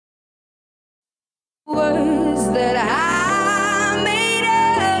words that I made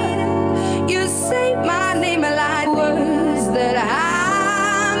up. You say my name like words that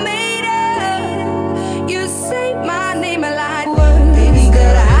I made up. You say my name like words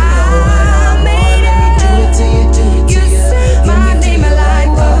that I made up. You say my name like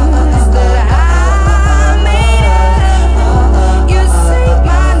words that I made up. You say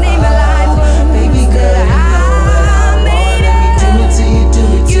my name like words that I made up.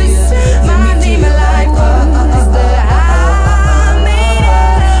 You say my name like words that I made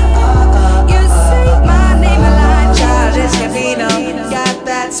up. You say my name like Childish Gambino, got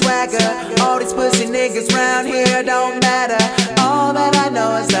that swagger. All these pussy niggas round here don't matter. All that I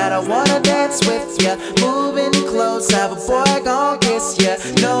know is that I wanna dance with ya. Moving close, have a boy gon' kiss ya.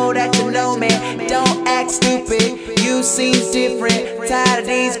 Know that you know me, don't act stupid. You seem different, tired of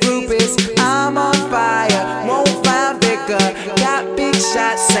these groupies. I'm on fire, won't find bigger. Got big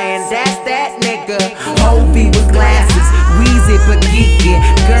shots saying that's that nigga. Hovey with glasses, Weezy for geeky.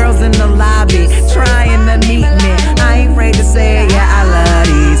 Girls in the lobby trying to meet me. I ain't afraid to say it, yeah, I love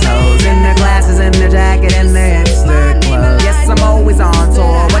these hoes. In their glasses, in their jacket, and their hipster clothes. Yes, I'm always on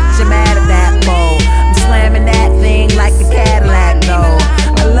tour, what you mad at that for? I'm slamming that thing like a Cadillac though.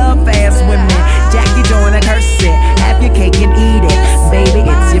 I love fast women, Jackie Joyner curse it. Have your cake and eat it, baby,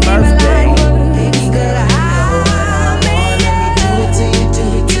 it's your birthday.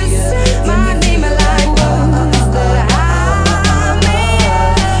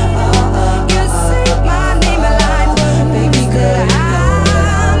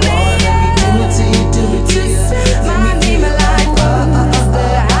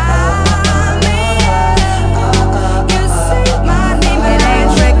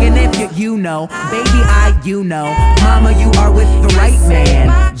 You know, baby, you know, mama, you are with the right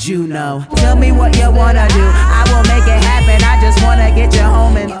man, Juno. Tell me what you wanna do, I will make it happen. I just wanna get you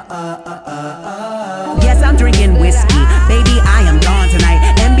home and yes, I'm drinking whiskey, baby, I am gone tonight.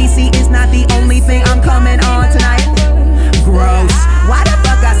 NBC is not the only thing I'm coming on tonight. Gross, why the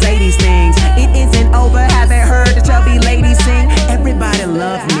fuck I say these things? It isn't over, haven't heard the chubby lady sing. Everybody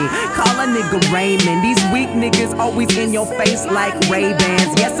love me, call a nigga Raymond. These weak niggas always in your face like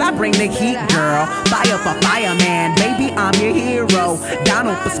Ray-Bans. Yes, I bring the heat, girl, fire for fireman. Baby, I'm your hero,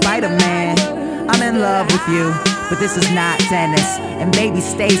 Donald for Spider-Man. I'm in love with you, but this is not tennis. And baby,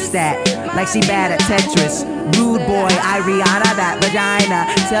 stay stat like she bad at Tetris. Rude boy, Ariana, that vagina.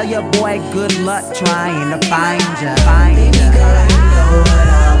 Tell your boy good luck trying to find ya.